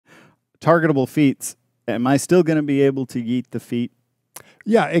targetable feats, am I still going to be able to yeet the feet?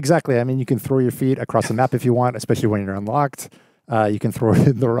 Yeah, exactly. I mean, you can throw your feet across the map if you want, especially when you're unlocked. You can throw it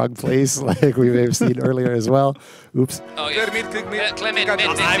in the wrong place, like we may have seen earlier as well. Oops. Oh, yeah. Clear mid, click mid. Clear mid, mid.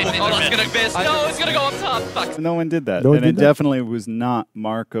 Oh, that's going to miss. No, it's going to go up top. Fuck. No one did that. No one and did it that? definitely was not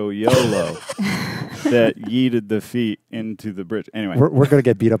Itsmarcoyolo that yeeted the feet into the bridge. Anyway. We're going to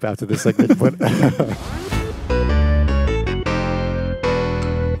get beat up after this segment. But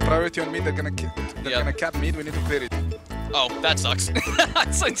Priority on mid, they're gonna cap mid, we need to clear it. Oh, that sucks.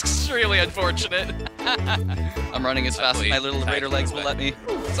 That's extremely unfortunate. I'm running as fast as my little raider legs will let me.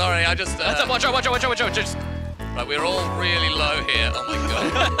 Sorry, I just... Watch out. Just... Right, we're all really low here. Oh my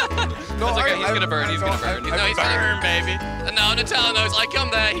god. That's okay, he's gonna burn, he's gonna burn. No, he's burn, baby. No, Nutella knows. I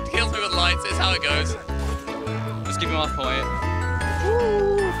come there, he kills me with lights. It's how it goes. Just keep him off point.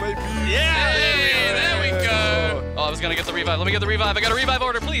 Woo, baby. Yeah! Hey, there we go. Oh, I was gonna get the revive. Let me get the revive. I got a revive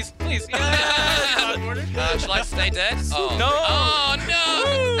order, please. Yeah. Shall I stay dead? Oh. No. Oh, no.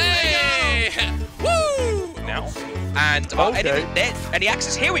 Hey. Woo. Now. And any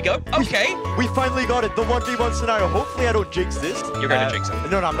axes? Here we go. Okay. We finally got it. The 1v1 scenario. Hopefully I don't jinx this. You're going to jinx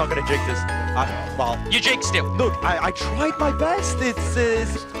it. No, I'm not going to jinx this. Well, You jinxed it. look, I tried my best. It's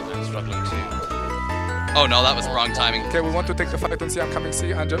I'm struggling too. Oh no, that was wrong timing. Okay, we want to take the fight on C. I'm coming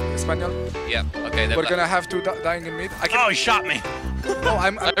C, Angel, Espanol. Yeah, okay. We're gonna have two dying in mid. Oh, he shot me. No,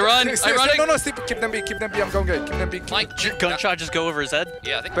 I'm I run. No, keep them B, I'm going gay. Keep them B. Mike, Gunshot just go over his head?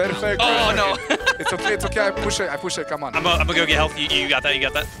 yeah, I think. Perfect. Oh no. It's okay, I push it, come on. I'm gonna go get health. You got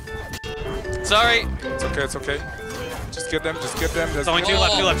that. Sorry. It's okay. Just get them. There's Only two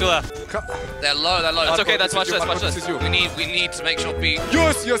left. They're low. That's okay, watch this. We need to make sure B.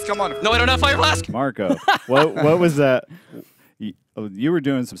 Yes, come on. No, I don't have fire blast. Marco, what was that? You were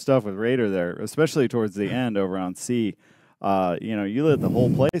doing some stuff with Raider there, especially towards the end over on C. You lit the whole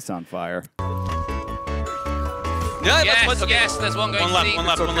place on fire. Yeah, Yes, there's one going C. One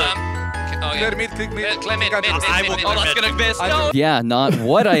left. Oh, Clear mid, click mid. Clear mid. Oh, that's gonna miss. No. Yeah, not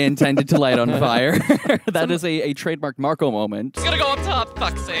what I intended to light on fire. That is a trademark Marco moment. It's gonna go up top.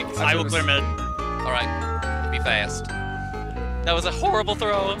 Fuck's sake. I will clear mid. All right, be fast. That was a horrible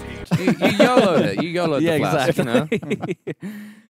throw. You YOLO'd it. You YOLO'd the flash, exactly.